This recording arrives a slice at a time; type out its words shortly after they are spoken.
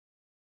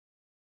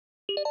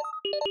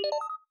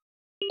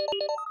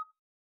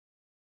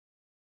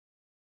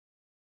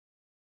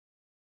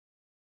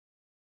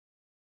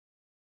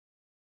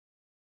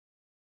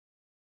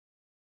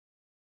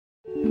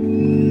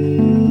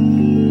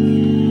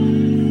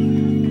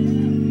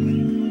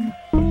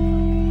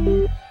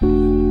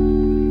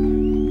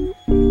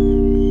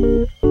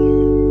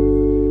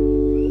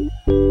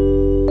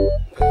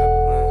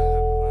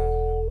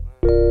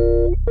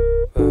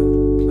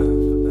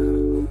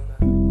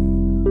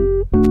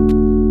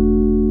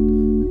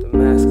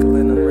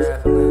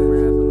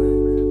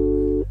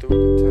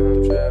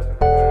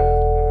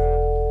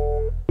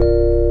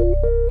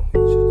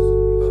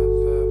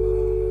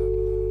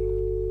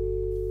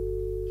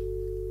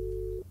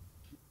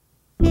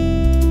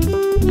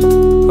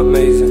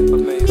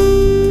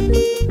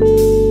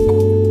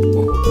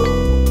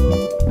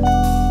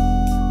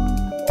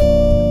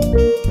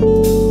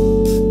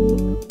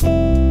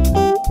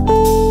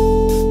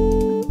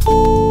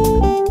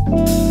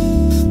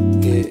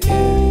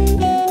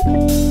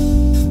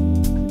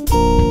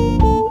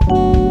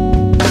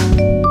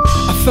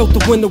Felt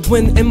the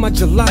wind in my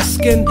July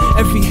skin.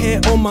 Every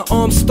hair on my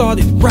arm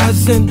started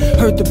rising.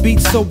 Heard the beat,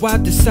 so I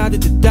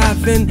decided to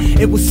dive in.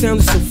 It was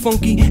sounding so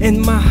funky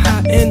in my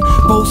high end.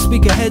 Both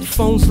speaker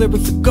headphones,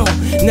 lyrics to go.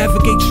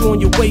 Navigate you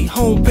on your way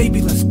home,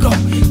 baby, let's go.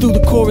 Through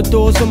the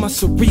corridors of my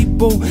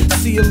cerebral.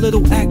 See a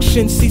little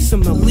action, see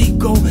some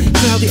illegal.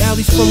 Cloudy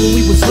alleys from when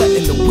we was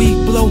letting the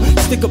weed blow.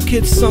 Stick up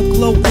kids sunk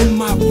low in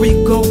my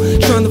Rico.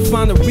 Trying to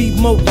find a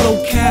remote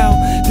locale.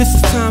 This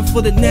is time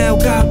for the now,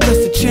 God bless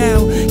the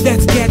child.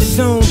 That's got his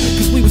own.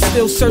 Cause we were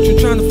still searching,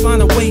 trying to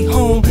find a way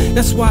home.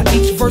 That's why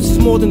each verse is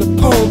more than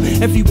a poem.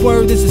 Every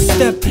word is a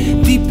step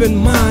deep in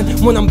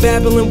mind. When I'm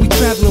babbling, we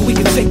traveling, we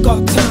can take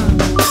our time.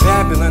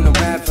 Babbling,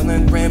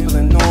 unraveling,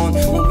 rambling on.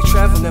 When we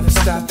travel, never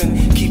stopping,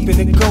 keeping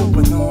it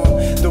going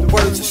on. The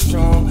words are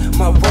strong,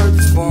 my word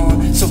is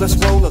born. So let's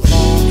roll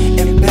along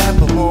and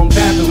babble on.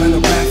 Babbling,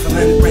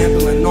 unraveling,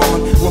 rambling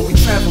on. When we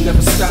travel,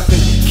 never stopping,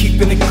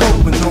 keeping it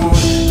going on.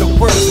 The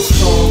words are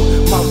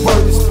strong, my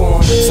word is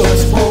born. So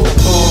let's roll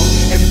along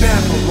and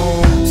babble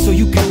on. So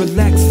you can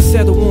relax and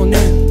settle on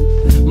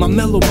in. My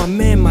mellow, my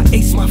man, my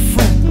ace, my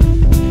friend.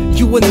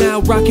 You are now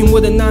rocking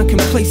with a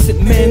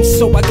non-complacent man,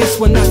 so I guess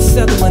we're not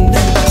settling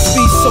then.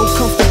 Speed so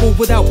comfortable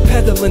without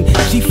pedaling.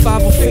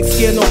 G5 or fixed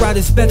gear, no ride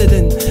is better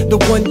than the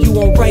one you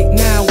on right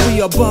now. We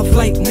above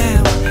light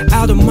now.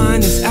 Out of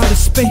mind is outer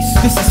space.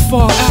 This is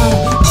far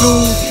out,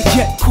 dude,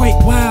 yet quite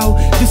wow.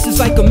 This is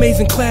like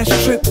amazing class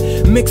trip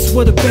mixed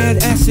with a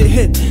bad acid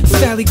hit.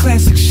 Stalley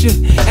classic shit.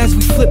 As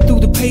we flip through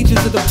the pages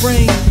of the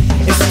brain,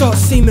 it starts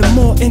seeming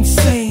more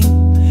insane.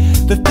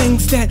 The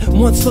things that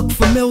once looked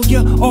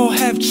familiar all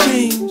have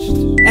changed.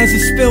 As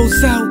it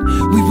spills out,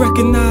 we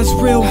recognize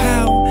real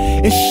how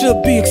it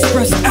should be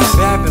expressed out.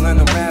 Babbling,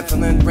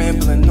 unraveling,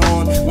 rambling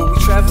on. When we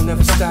travel,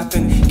 never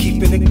stopping,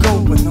 keeping it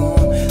going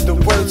on. The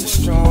words are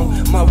strong,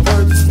 my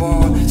word is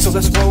born. So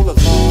let's roll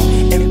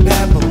along and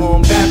babble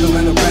on.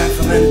 Babbling,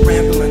 unraveling,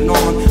 rambling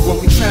on. When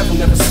we travel,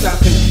 never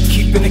stopping,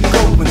 keeping it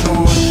going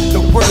on.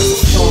 The words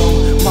are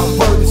strong, my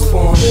word is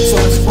born.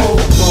 So let's roll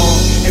along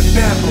and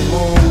babble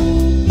on.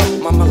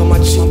 My mellow, my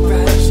cheek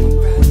rise.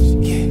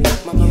 Yeah,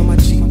 my mellow, my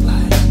cheek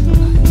rise.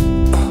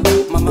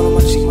 My mellow,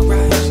 my cheek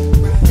rise.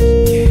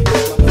 Yeah,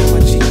 my mellow, my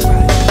cheek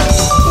rise.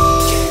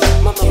 Yeah,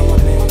 my mellow, my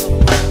man.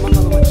 My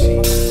mellow, my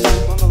cheek.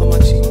 My mellow, my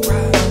cheek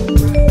rise.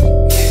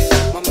 Yeah,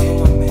 my mellow,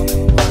 my man.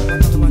 My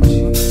mellow, my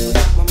cheek.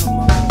 My mellow,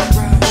 my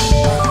rise.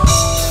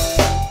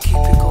 Keep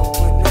it going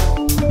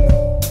on.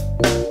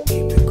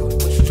 Keep it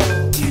going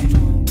strong.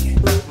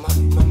 Yeah,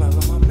 my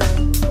mellow, my man.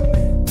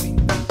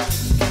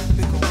 Keep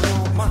it going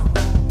on. My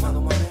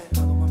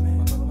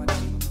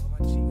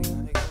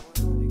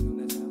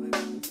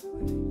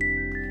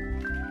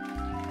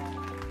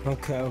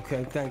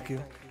Okay, thank you.